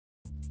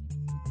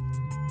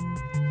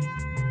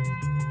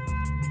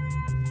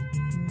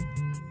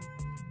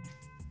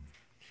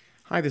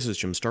Hi, this is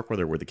Jim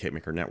Starkweather with the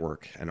KitMaker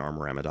Network and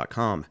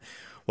Armorama.com.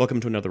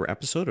 Welcome to another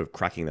episode of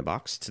Cracking the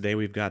Box. Today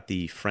we've got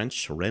the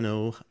French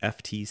Renault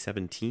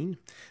FT-17.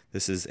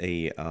 This is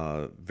a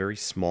very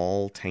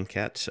small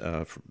tankette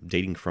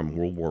dating from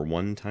World War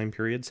I time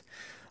periods.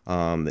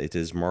 It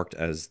is marked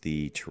as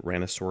the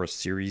Tyrannosaurus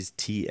Series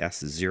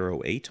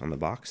TS-08 on the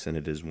box, and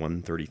it is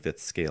 1/35th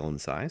scale in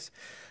size.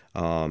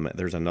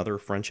 There's another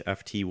French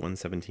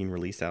FT-117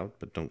 release out,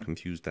 but don't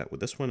confuse that with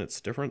this one. It's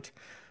different.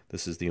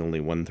 This is the only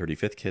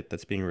 1/35th kit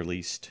that's being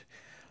released.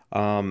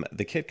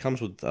 The kit comes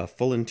with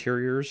full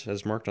interiors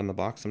as marked on the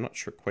box. I'm not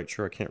quite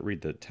sure. I can't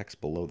read the text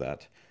below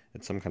that.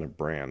 It's some kind of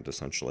brand,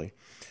 essentially.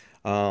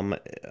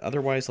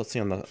 Otherwise, let's see,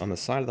 on the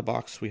side of the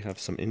box, we have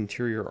some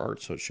interior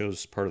art, so it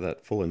shows part of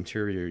that full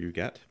interior you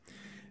get.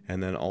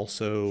 And then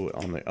also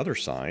on the other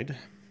side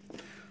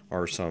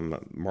are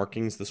some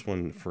markings. This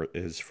one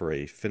is for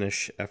a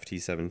Finnish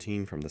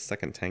FT-17 from the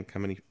 2nd Tank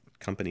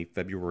Company,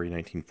 February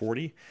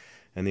 1940.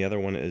 And the other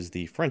one is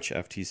the French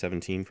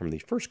FT-17 from the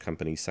 1st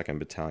Company, 2nd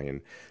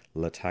Battalion,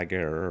 Le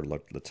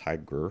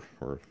Tigre,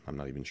 or I'm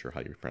not even sure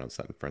how you pronounce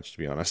that in French, to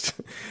be honest.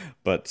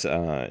 But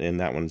and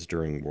that one's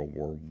during World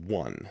War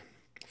I.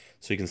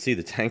 So you can see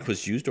the tank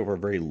was used over a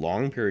very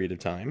long period of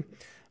time,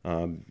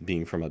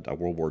 being from a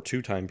World War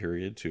II time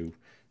period to,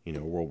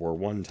 World War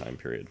I time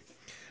period.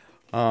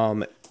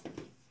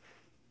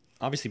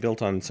 Obviously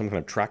built on some kind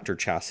of tractor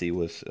chassis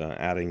with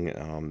adding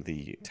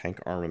the tank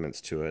armaments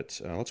to it.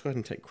 Let's go ahead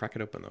and crack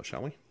it open though,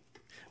 shall we?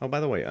 Oh,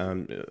 by the way,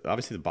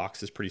 obviously the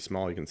box is pretty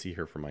small. You can see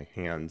here from my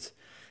hands.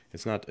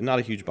 It's not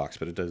a huge box,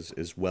 but it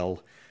is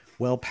well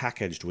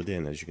packaged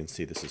within. As you can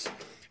see, this is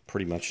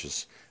pretty much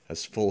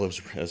as full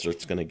as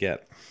it's going to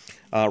get.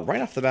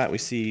 Right off the bat, we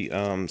see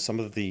some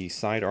of the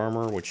side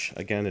armor, which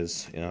again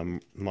is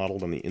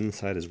modeled on the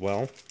inside as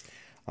well.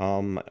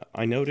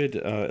 I noted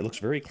it looks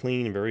very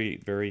clean, very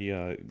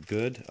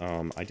good.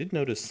 I did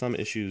notice some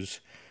issues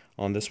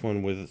on this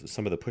one with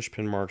some of the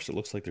pushpin marks. It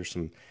looks like there's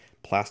some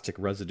plastic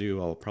residue.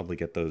 I'll probably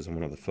get those in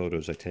one of the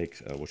photos I take,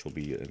 which will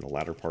be in the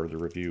latter part of the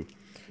review,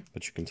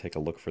 but you can take a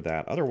look for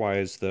that.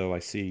 Otherwise, though, I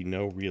see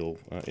no real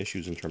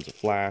issues in terms of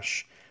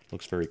flash.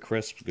 Looks very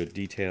crisp, good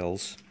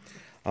details.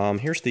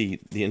 Here's the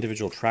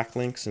individual track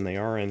links, and they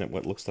are in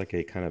what looks like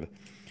a kind of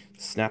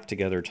snap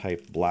together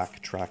type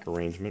black track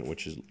arrangement,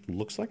 which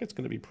looks like it's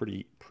going to be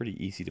pretty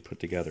easy to put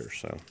together.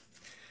 So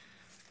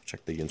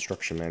check the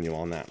instruction manual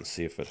on that and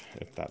see if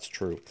that's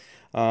true.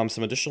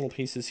 Some additional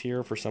pieces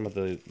here for some of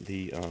the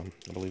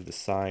I believe the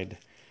side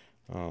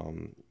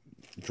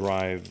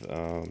drive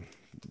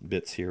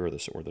bits here, where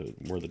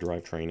the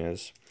drivetrain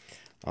is.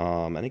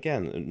 And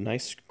again,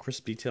 nice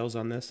crisp details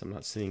on this. I'm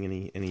not seeing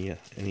any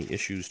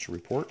issues to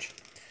report.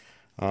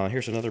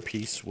 Here's another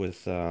piece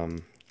with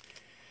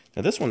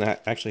now this one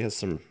actually has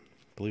some,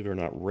 believe it or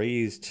not,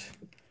 raised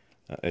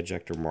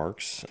ejector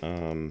marks.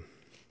 At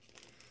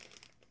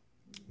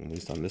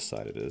least on this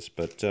side it is.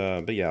 But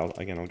yeah,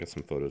 again, I'll get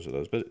some photos of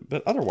those.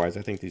 But otherwise,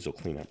 I think these will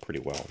clean up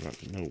pretty well.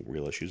 No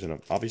real issues.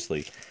 And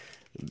obviously,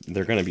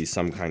 they're going to be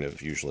some kind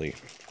of usually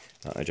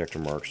ejector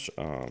marks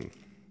or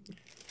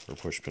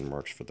pushpin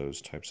marks for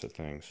those types of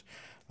things.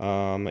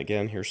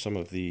 Again, here's some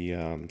of the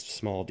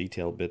small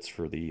detailed bits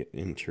for the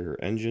interior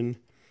engine.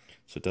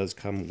 So it does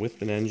come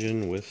with an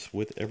engine,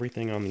 with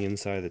everything on the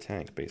inside of the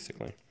tank,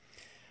 basically.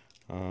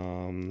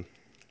 Again,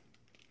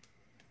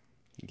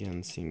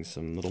 seeing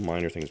some little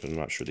minor things, but I'm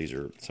not sure these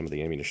are some of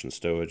the ammunition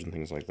stowage and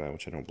things like that,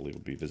 which I don't believe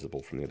would be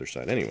visible from the other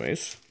side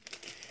anyways.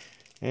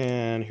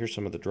 And here's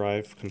some of the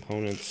drive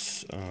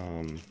components.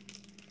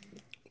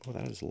 Oh,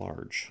 that is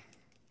large.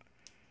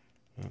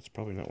 That's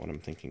probably not what I'm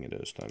thinking it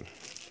is then.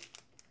 Is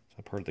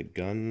that part of the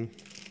gun?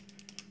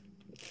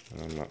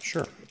 I'm not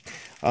sure.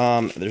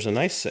 There's a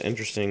nice,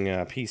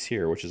 interesting piece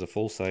here, which is a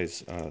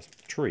full-size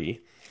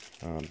tree,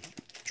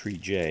 tree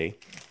J,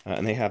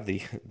 and they have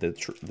the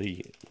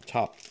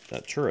top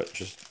turret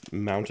just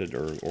mounted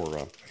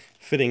or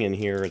fitting in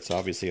here. It's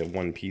obviously a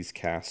one-piece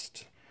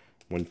cast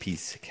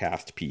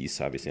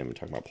piece. Obviously, I'm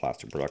talking about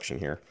plastic production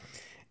here,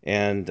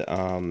 and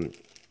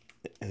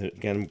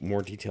again,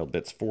 more detailed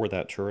bits for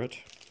that turret.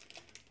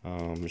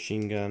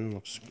 Machine gun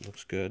looks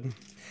good.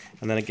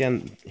 And then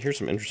again, here's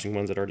some interesting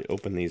ones that already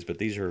opened these, but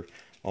these are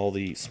all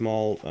the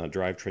small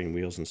drivetrain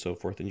wheels and so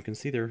forth. And you can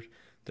see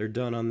they're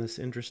done on this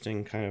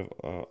interesting kind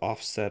of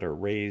offset or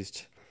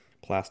raised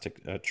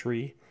plastic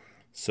tree,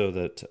 so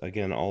that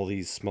again, all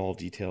these small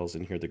details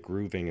in here, the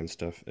grooving and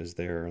stuff is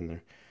there, and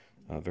there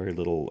very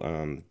little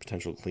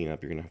potential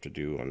cleanup you're gonna have to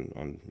do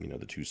on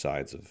the two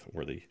sides of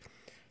where the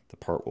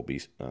part will be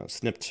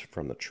snipped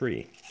from the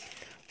tree.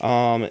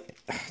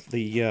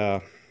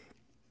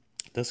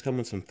 Does come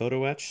with some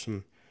photo etch,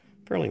 some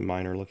fairly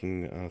minor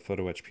looking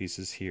photo etch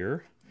pieces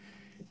here.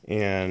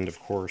 And of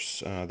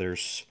course, I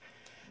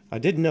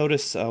did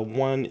notice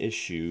one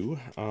issue.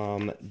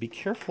 Be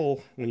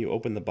careful when you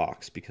open the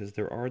box, because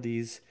there are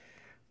these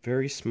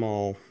very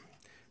small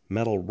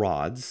metal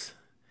rods.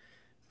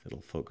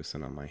 It'll focus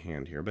in on my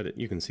hand here, but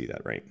you can see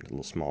that, right? A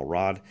little small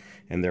rod.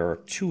 And there are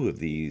two of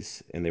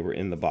these, and they were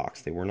in the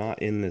box. They were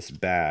not in this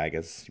bag,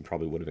 as you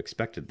probably would have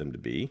expected them to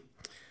be.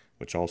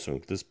 which also,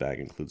 this bag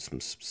includes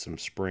some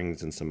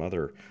springs and some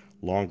other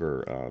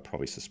longer,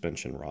 probably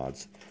suspension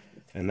rods.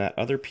 And that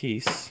other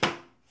piece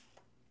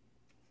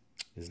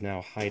is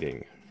now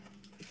hiding.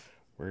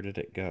 Where did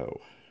it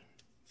go?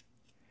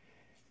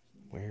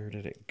 Where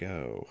did it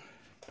go?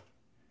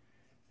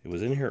 It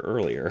was in here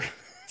earlier,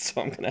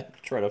 so I'm going to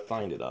try to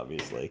find it,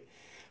 obviously.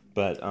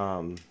 But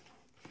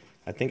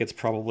I think it's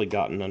probably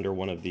gotten under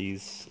one of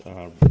these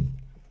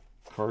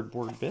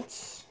cardboard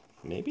bits,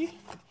 maybe?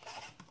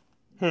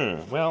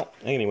 Well,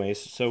 anyways,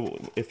 so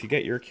if you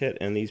get your kit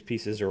and these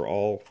pieces are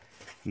all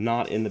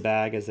not in the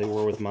bag as they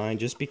were with mine,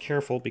 just be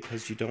careful,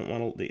 because you don't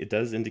want to, it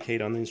does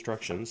indicate on the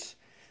instructions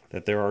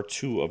that there are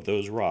 2 of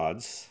those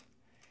rods,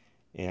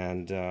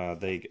 and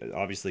they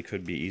obviously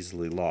could be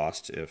easily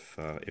lost if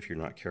you're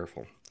not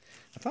careful.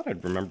 I thought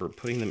I'd remember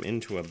putting them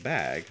into a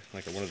bag,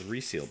 like one of the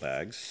reseal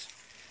bags,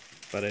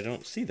 but I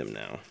don't see them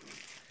now.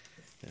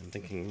 I'm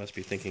thinking, must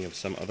be thinking of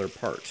some other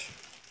part.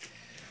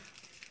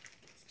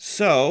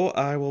 So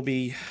I will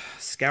be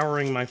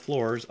scouring my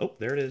floors. Oh,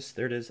 there it is.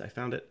 There it is. I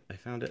found it. I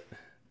found it.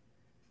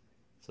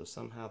 So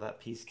somehow that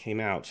piece came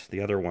out, the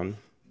other one.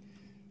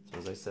 So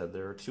as I said,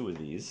 there are 2 of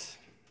these.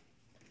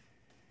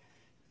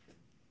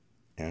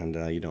 And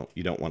you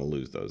don't want to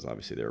lose those.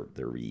 Obviously,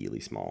 they're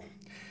really small.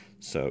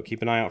 So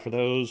keep an eye out for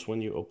those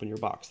when you open your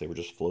box. They were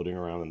just floating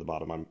around in the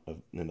bottom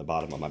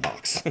of my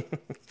box.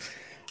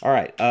 All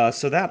right.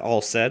 So that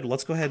all said,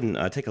 let's go ahead and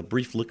take a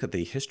brief look at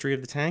the history of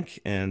the tank,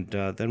 and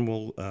then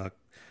we'll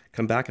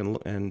come back and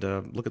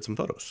look at some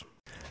photos.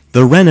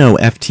 The Renault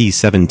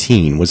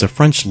FT-17 was a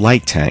French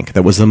light tank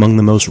that was among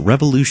the most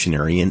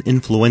revolutionary and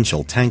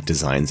influential tank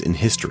designs in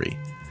history.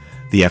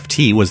 The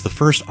FT was the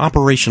first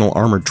operational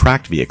armored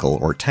tracked vehicle,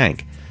 or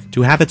tank,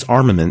 to have its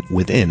armament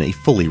within a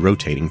fully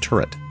rotating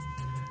turret.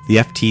 The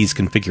FT's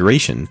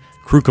configuration,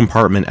 crew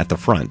compartment at the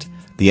front,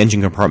 the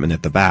engine compartment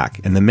at the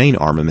back, and the main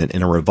armament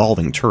in a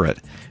revolving turret,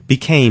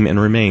 became and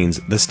remains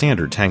the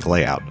standard tank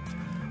layout.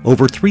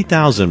 Over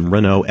 3,000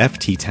 Renault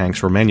FT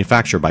tanks were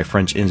manufactured by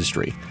French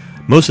industry,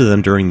 most of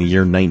them during the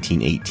year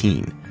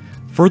 1918.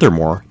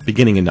 Furthermore,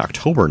 beginning in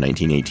October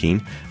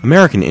 1918,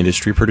 American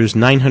industry produced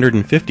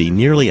 950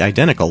 nearly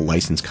identical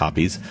licensed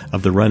copies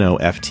of the Renault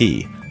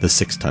FT, the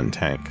 6-ton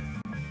tank.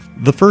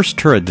 The first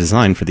turret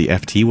designed for the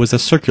FT was a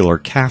circular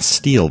cast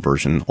steel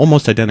version,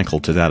 almost identical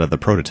to that of the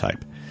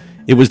prototype.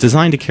 It was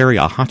designed to carry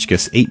a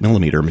Hotchkiss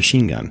 8mm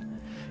machine gun.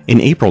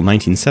 In April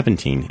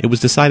 1917, it was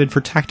decided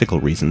for tactical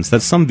reasons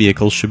that some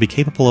vehicles should be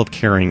capable of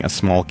carrying a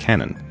small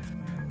cannon.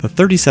 The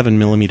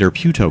 37mm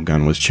Puto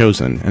gun was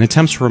chosen, and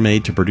attempts were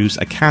made to produce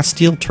a cast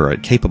steel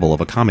turret capable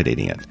of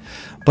accommodating it,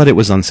 but it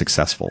was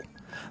unsuccessful.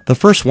 The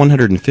first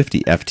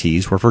 150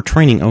 FTs were for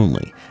training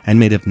only, and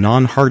made of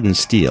non-hardened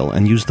steel,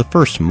 and used the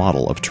first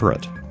model of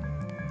turret.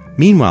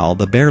 Meanwhile,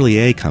 the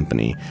Berliet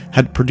company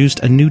had produced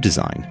a new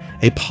design,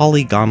 a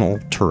polygonal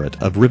turret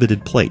of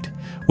riveted plate,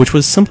 which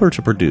was simpler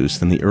to produce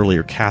than the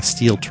earlier cast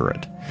steel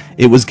turret.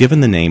 It was given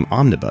the name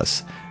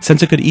Omnibus,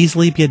 since it could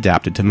easily be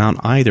adapted to mount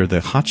either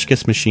the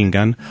Hotchkiss machine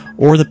gun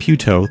or the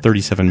Puto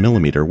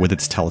 37mm with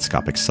its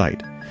telescopic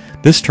sight.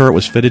 This turret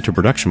was fitted to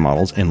production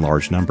models in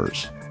large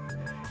numbers.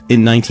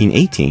 In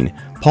 1918,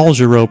 Paul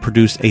Giraud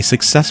produced a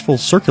successful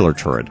circular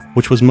turret,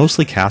 which was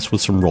mostly cast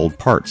with some rolled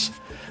parts.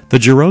 The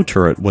Giraud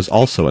turret was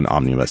also an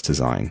omnibus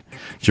design.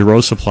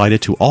 Giraud supplied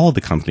it to all of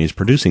the companies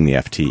producing the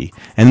FT,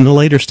 and in the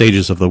later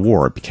stages of the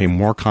war it became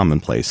more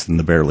commonplace than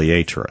the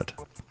Berliet turret.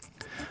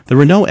 The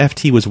Renault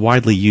FT was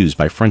widely used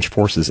by French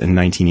forces in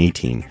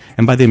 1918,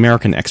 and by the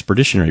American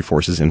Expeditionary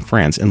Forces in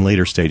France in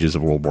later stages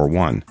of World War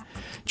I.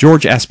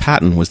 George S.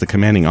 Patton was the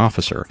commanding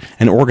officer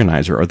and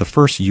organizer of the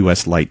first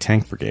U.S. Light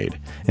Tank Brigade,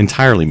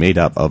 entirely made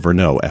up of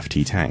Renault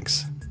FT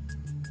tanks.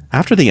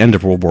 After the end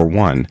of World War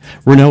I,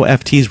 Renault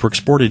FTs were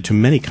exported to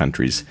many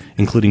countries,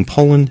 including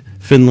Poland,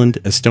 Finland,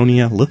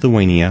 Estonia,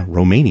 Lithuania,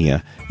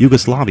 Romania,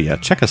 Yugoslavia,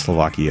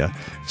 Czechoslovakia,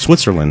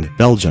 Switzerland,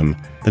 Belgium,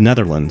 the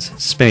Netherlands,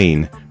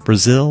 Spain,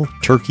 Brazil,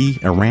 Turkey,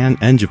 Iran,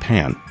 and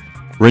Japan.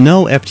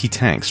 Renault FT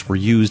tanks were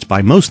used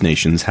by most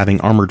nations having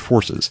armored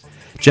forces,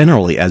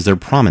 generally as their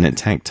prominent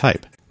tank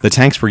type. The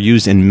tanks were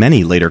used in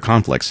many later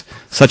conflicts,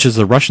 such as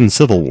the Russian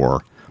Civil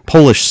War,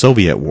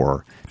 Polish-Soviet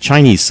War,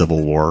 Chinese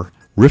Civil War,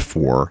 Rif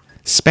War,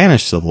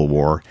 Spanish Civil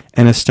War,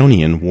 and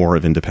Estonian War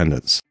of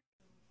Independence.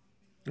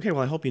 Okay,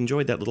 well, I hope you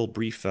enjoyed that little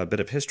brief bit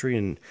of history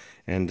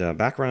and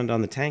background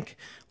on the tank.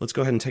 Let's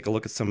go ahead and take a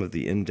look at some of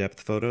the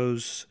in-depth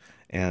photos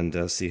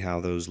and see how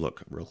those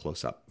look real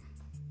close up.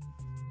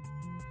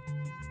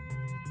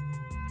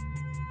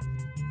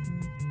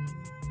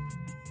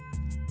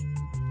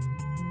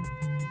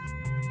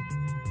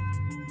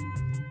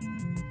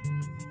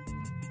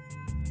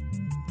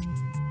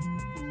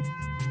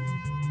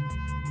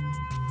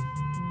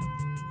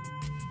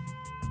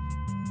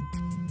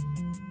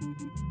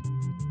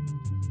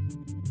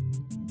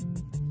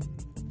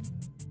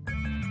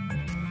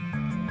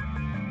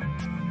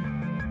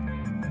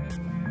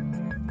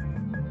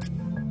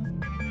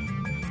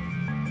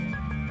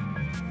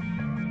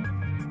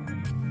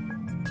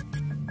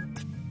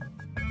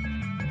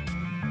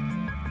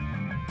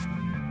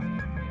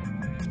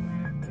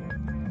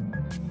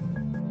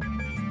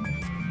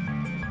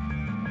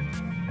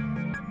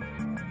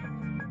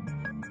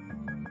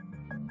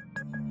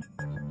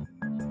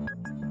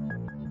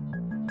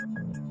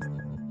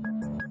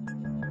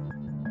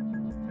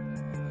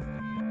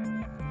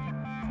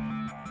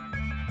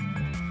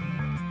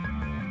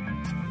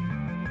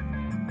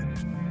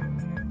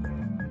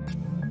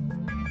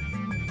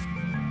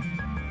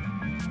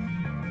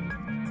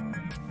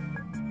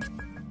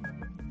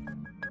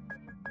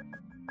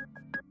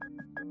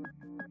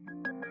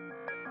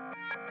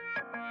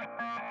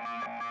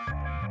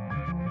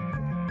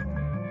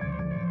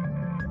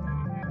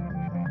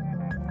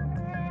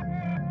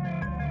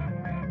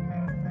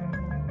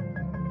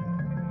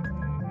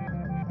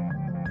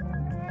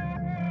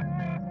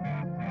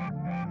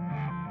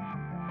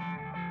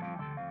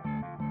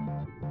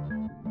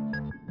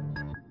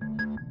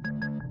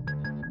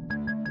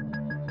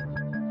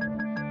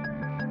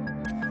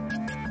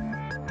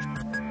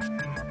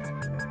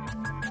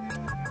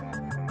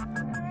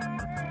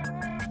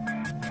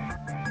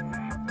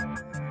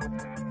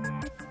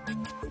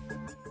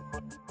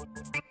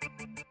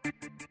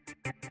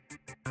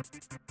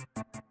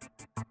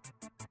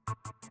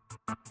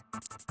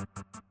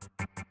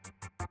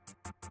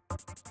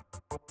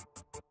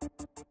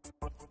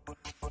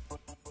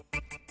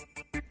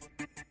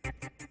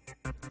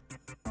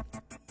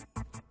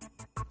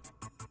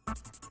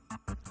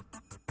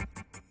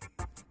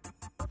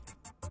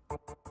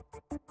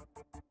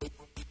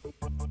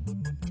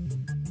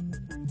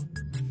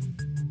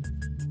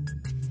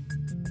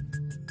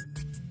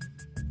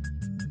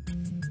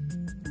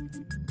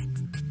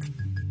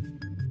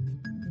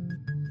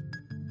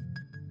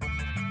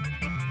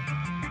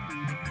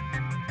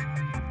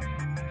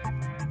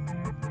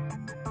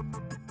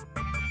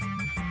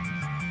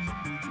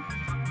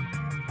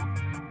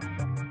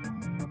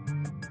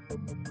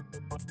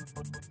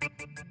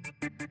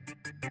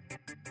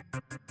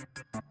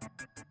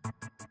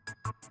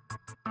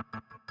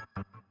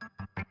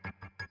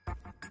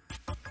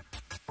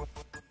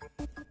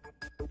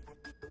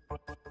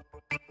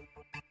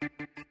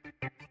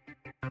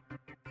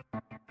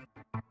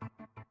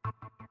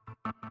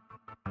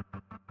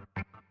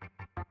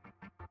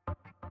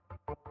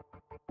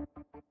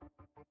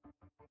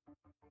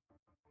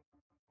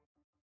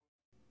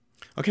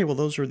 Okay, well,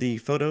 those are the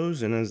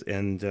photos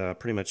and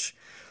pretty much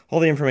all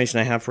the information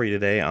I have for you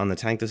today on the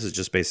tank. This is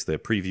just basically a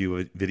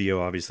preview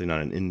video, obviously not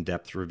an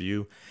in-depth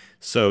review.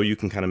 So you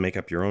can kind of make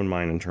up your own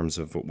mind in terms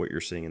of what you're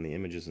seeing in the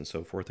images and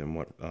so forth, and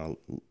what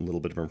little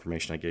bit of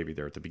information I gave you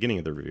there at the beginning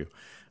of the review,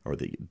 or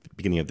the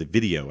beginning of the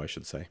video, I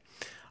should say.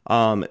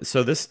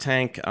 So this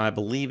tank, I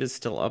believe, is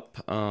still up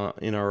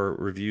in our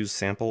reviews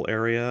sample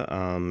area.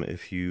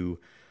 If you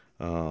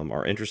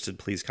are interested,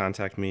 please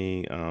contact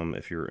me.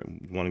 If you're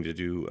wanting to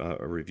do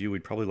a review,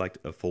 we'd probably like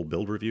a full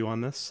build review on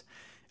this,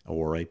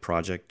 or a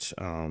project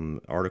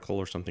article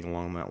or something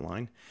along that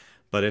line.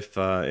 But if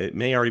it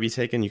may already be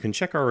taken, you can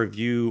check our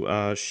review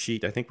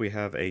sheet. I think we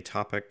have a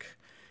topic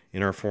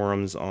in our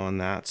forums on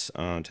that.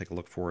 Take a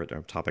look for it,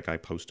 a topic I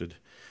posted.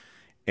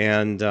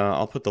 And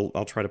I'll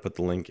try to put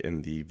the link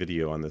in the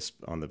video on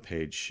the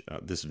page,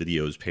 this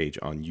video's page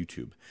on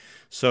YouTube.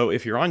 So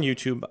if you're on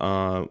YouTube,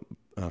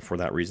 for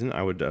that reason,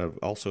 I would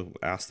also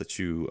ask that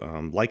you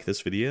like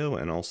this video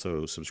and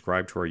also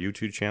subscribe to our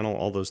YouTube channel.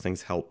 All those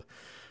things help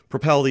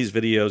propel these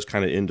videos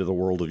kind of into the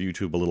world of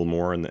YouTube a little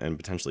more, and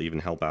potentially even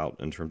help out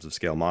in terms of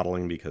scale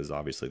modeling, because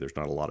obviously there's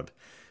not a lot of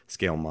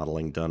scale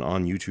modeling done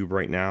on YouTube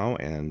right now,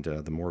 and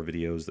the more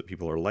videos that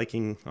people are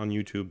liking on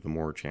YouTube, the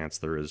more chance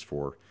there is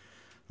for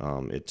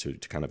it to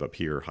kind of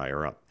appear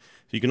higher up.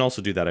 So you can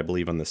also do that, I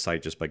believe, on the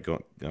site just by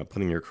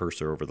putting your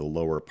cursor over the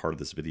lower part of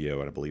this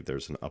video, and I believe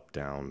there's an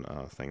up-down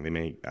thing. They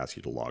may ask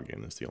you to log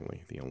in. Is the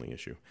only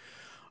issue,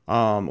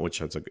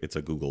 which it's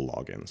a Google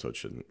login, so it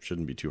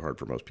shouldn't be too hard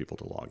for most people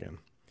to log in.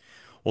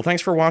 Well,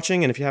 thanks for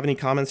watching, and if you have any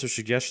comments or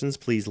suggestions,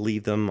 please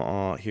leave them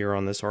here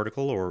on this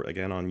article, or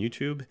again on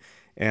YouTube.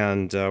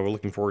 And we're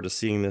looking forward to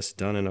seeing this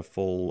done in a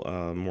full,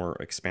 more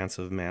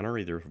expansive manner,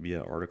 either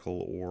via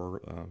article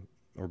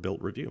or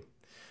built review.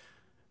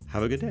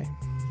 Have a good day.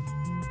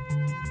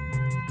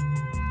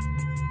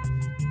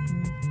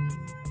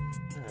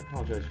 I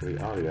apologize for the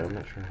audio. I'm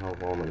not sure how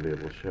well I'm going to be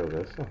able to show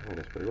this. Oh, I think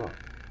that's pretty well.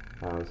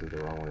 This is the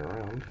wrong way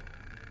around.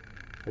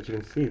 As you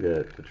can see,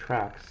 the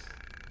tracks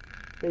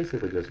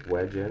basically just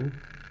wedge in.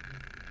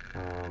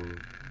 I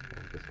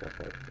just got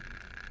that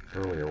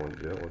earlier one to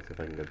do it. Let's see if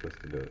I can get this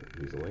to do it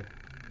easily.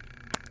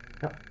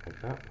 Yep,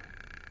 like that.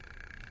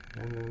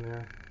 And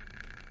then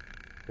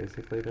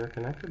they're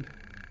connected.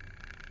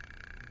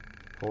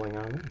 Pulling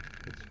on in.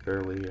 It's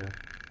fairly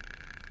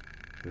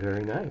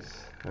very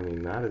nice. I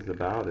mean, that is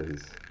about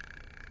as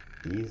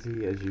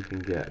easy as you can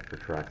get for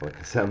trackless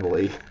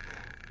assembly.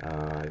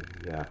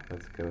 Yeah,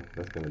 that's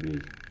gonna be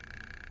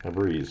a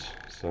breeze.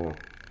 So,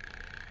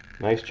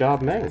 nice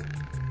job, Meng.